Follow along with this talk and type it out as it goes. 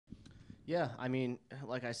Yeah, I mean,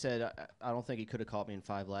 like I said, I don't think he could have caught me in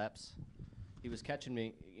 5 laps. He was catching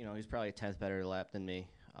me. He's probably a tenth better lap than me.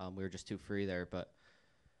 We were just too free there, but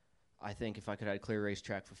I think if I could have had a clear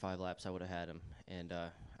racetrack for 5 laps, I would have had him. And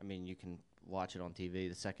I mean, you can watch it on TV.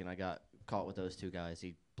 The second I got caught with those two guys,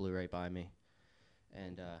 he blew right by me,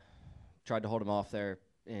 and tried to hold him off there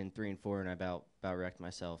in 3 and 4, and I about wrecked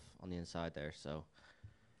myself on the inside there. So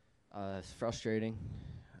it's frustrating.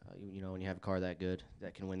 When you have a car that good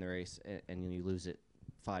that can win the race and you lose it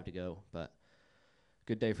 5 to go. But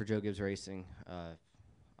good day for Joe Gibbs Racing.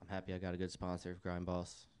 I'm happy I got a good sponsor, Grind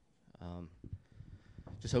Boss.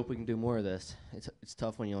 Just hope we can do more of this. It's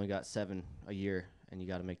tough when you only got 7 a year and you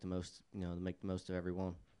got to make the most. Make the most of every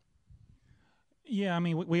one. Yeah, I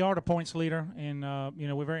mean, we are the points leader, and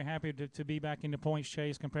we're very happy to be back in the points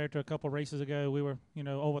chase compared to a couple races ago. We were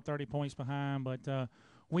over 30 points behind, but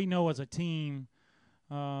we know as a team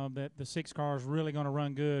that the 6 car is really going to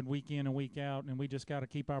run good week in and week out, and we just got to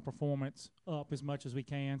keep our performance up as much as we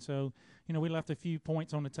can. So, we left a few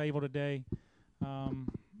points on the table today,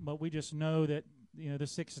 but we just know that the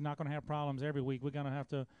 6 is not going to have problems every week. We're going to have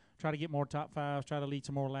to try to get more top 5s, try to lead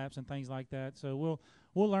some more laps and things like that. So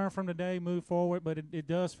we'll learn from today, move forward, but it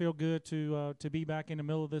does feel good to be back in the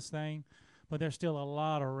middle of this thing. But there's still a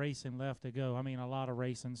lot of racing left to go. I mean, a lot of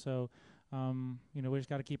racing. So, we just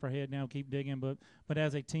got to keep our head down, keep digging. But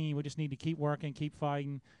as a team, we just need to keep working, keep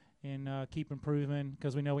fighting, and keep improving,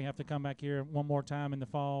 because we know we have to come back here one more time in the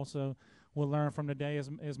fall. So we'll learn from today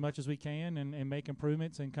as much as we can and make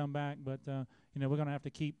improvements and come back. But, we're going to have to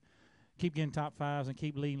keep getting top 5s and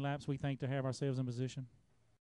keep leading laps, we think, to have ourselves in position.